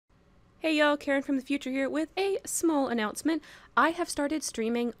Hey y'all, Karen from the future here with a small announcement. I have started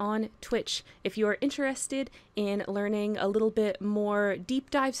streaming on Twitch. If you are interested in learning a little bit more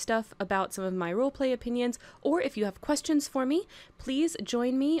deep dive stuff about some of my roleplay opinions, or if you have questions for me, please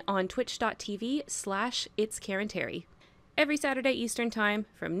join me on twitch.tv/itsKarenTerry every Saturday Eastern Time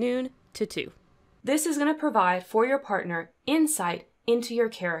from noon to 2. This is going to provide for your partner insight into your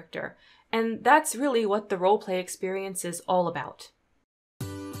character, and that's really what the roleplay experience is all about.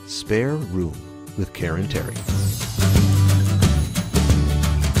 Spare Room with Karen Terry.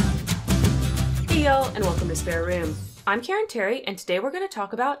 Hey y'all, and welcome to Spare Room. I'm Karen Terry, and today we're going to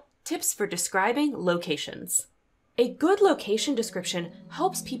talk about tips for describing locations. A good location description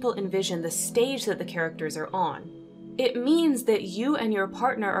helps people envision the stage that the characters are on. It means that you and your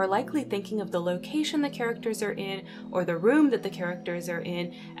partner are likely thinking of the location the characters are in, or the room that the characters are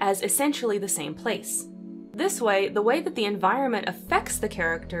in, as essentially the same place. This way, the way that the environment affects the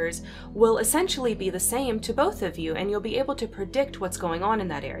characters will essentially be the same to both of you, and you'll be able to predict what's going on in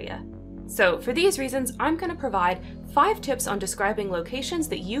that area. So for these reasons, I'm going to provide 5 tips on describing locations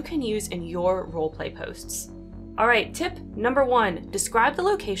that you can use in your roleplay posts. Alright, tip number 1, describe the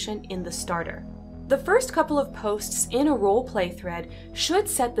location in the starter. The first couple of posts in a roleplay thread should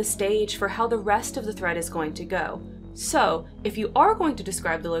set the stage for how the rest of the thread is going to go. So, if you are going to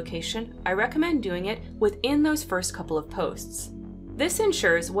describe the location, I recommend doing it within those first couple of posts. This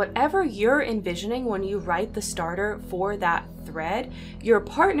ensures whatever you're envisioning when you write the starter for that thread, your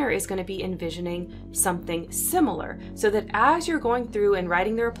partner is going to be envisioning something similar, so that as you're going through and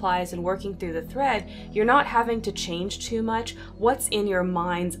writing the replies and working through the thread, you're not having to change too much what's in your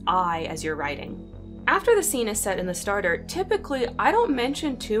mind's eye as you're writing. After the scene is set in the starter, typically I don't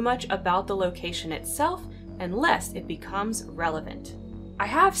mention too much about the location itself, unless it becomes relevant. I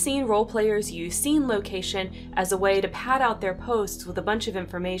have seen roleplayers use scene location as a way to pad out their posts with a bunch of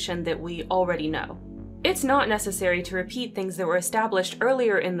information that we already know. It's not necessary to repeat things that were established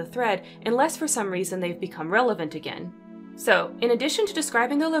earlier in the thread unless for some reason they've become relevant again. So, in addition to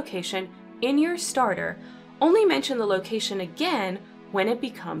describing the location in your starter, only mention the location again when it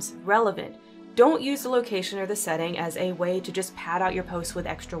becomes relevant. Don't use the location or the setting as a way to just pad out your post with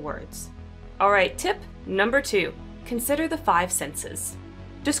extra words. Alright, tip number 2, consider the 5 senses.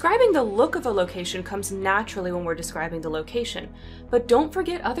 Describing the look of a location comes naturally when we're describing the location, but don't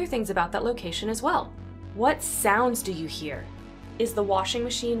forget other things about that location as well. What sounds do you hear? Is the washing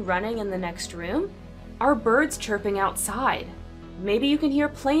machine running in the next room? Are birds chirping outside? Maybe you can hear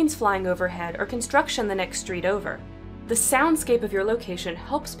planes flying overhead or construction the next street over. The soundscape of your location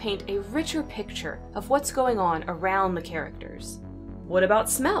helps paint a richer picture of what's going on around the characters. What about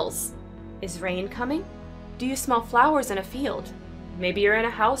smells? Is rain coming? Do you smell flowers in a field? Maybe you're in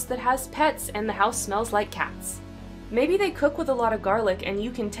a house that has pets and the house smells like cats. Maybe they cook with a lot of garlic and you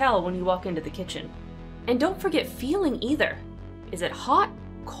can tell when you walk into the kitchen. And don't forget feeling either. Is it hot,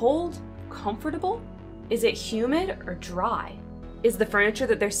 cold, comfortable? Is it humid or dry? Is the furniture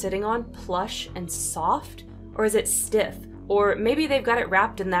that they're sitting on plush and soft? Or is it stiff? Or maybe they've got it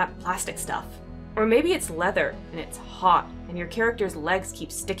wrapped in that plastic stuff. Or maybe it's leather and it's hot and your character's legs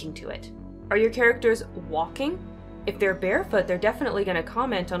keep sticking to it. Are your characters walking? If they're barefoot, they're definitely going to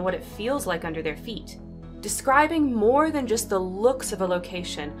comment on what it feels like under their feet. Describing more than just the looks of a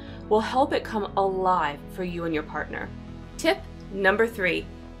location will help it come alive for you and your partner. Tip number 3,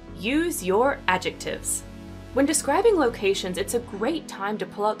 use your adjectives. When describing locations, it's a great time to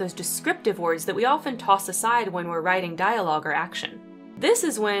pull out those descriptive words that we often toss aside when we're writing dialogue or action. This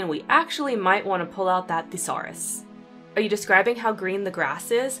is when we actually might want to pull out that thesaurus. Are you describing how green the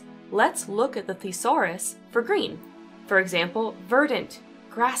grass is? Let's look at the thesaurus for green. For example, verdant,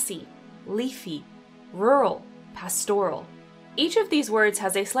 grassy, leafy, rural, pastoral. Each of these words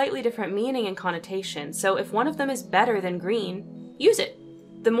has a slightly different meaning and connotation, so if one of them is better than green, use it.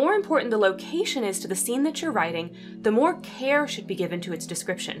 The more important the location is to the scene that you're writing, the more care should be given to its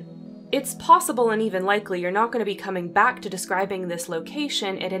description. It's possible and even likely you're not going to be coming back to describing this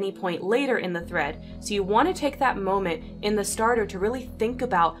location at any point later in the thread, so you want to take that moment in the starter to really think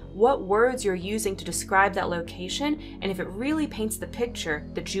about what words you're using to describe that location and if it really paints the picture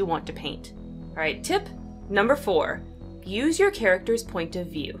that you want to paint. Alright, tip number 4, use your character's point of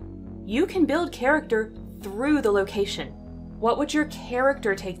view. You can build character through the location. What would your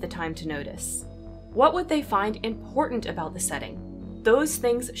character take the time to notice? What would they find important about the setting? Those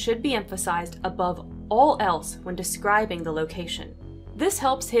things should be emphasized above all else when describing the location. This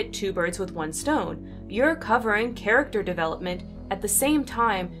helps hit 2 birds with 1 stone. You're covering character development at the same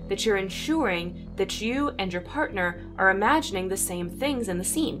time that you're ensuring that you and your partner are imagining the same things in the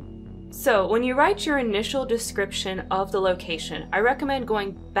scene. So when you write your initial description of the location, I recommend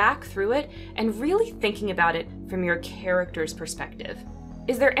going back through it and really thinking about it from your character's perspective.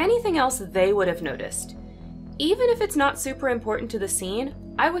 Is there anything else they would have noticed? Even if it's not super important to the scene,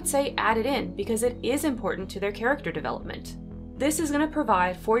 I would say add it in because it is important to their character development. This is going to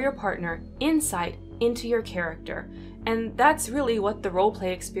provide for your partner insight into your character, and that's really what the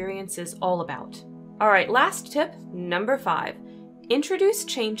roleplay experience is all about. Alright, last tip, number 5. Introduce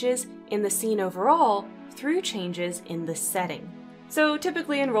changes in the scene overall through changes in the setting. So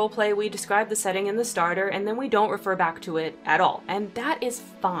typically in roleplay, we describe the setting in the starter and then we don't refer back to it at all, and that is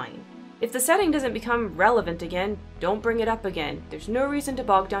fine. If the setting doesn't become relevant again, don't bring it up again. There's no reason to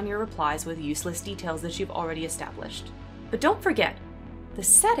bog down your replies with useless details that you've already established. But don't forget, the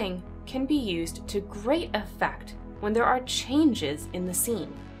setting can be used to great effect when there are changes in the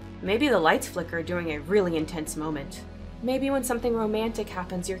scene. Maybe the lights flicker during a really intense moment. Maybe when something romantic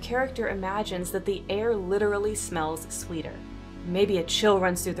happens, your character imagines that the air literally smells sweeter. Maybe a chill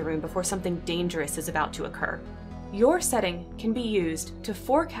runs through the room before something dangerous is about to occur. Your setting can be used to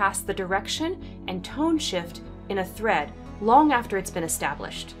forecast the direction and tone shift in a thread long after it's been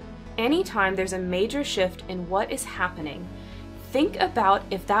established. Anytime there's a major shift in what is happening, think about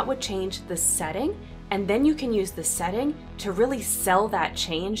if that would change the setting, and then you can use the setting to really sell that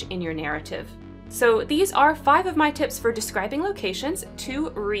change in your narrative. So these are 5 of my tips for describing locations. To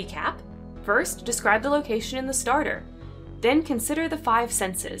recap, first, describe the location in the starter. Then consider the 5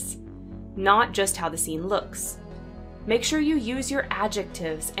 senses, not just how the scene looks. Make sure you use your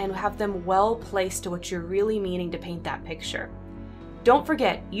adjectives and have them well placed to what you're really meaning to paint that picture. Don't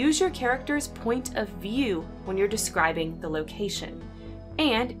forget, use your character's point of view when you're describing the location.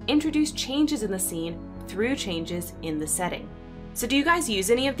 And introduce changes in the scene through changes in the setting. So do you guys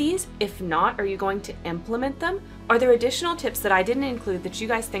use any of these? If not, are you going to implement them? Are there additional tips that I didn't include that you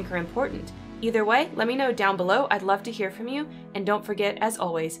guys think are important? Either way, let me know down below. I'd love to hear from you. And don't forget, as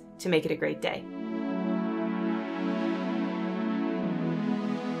always, to make it a great day.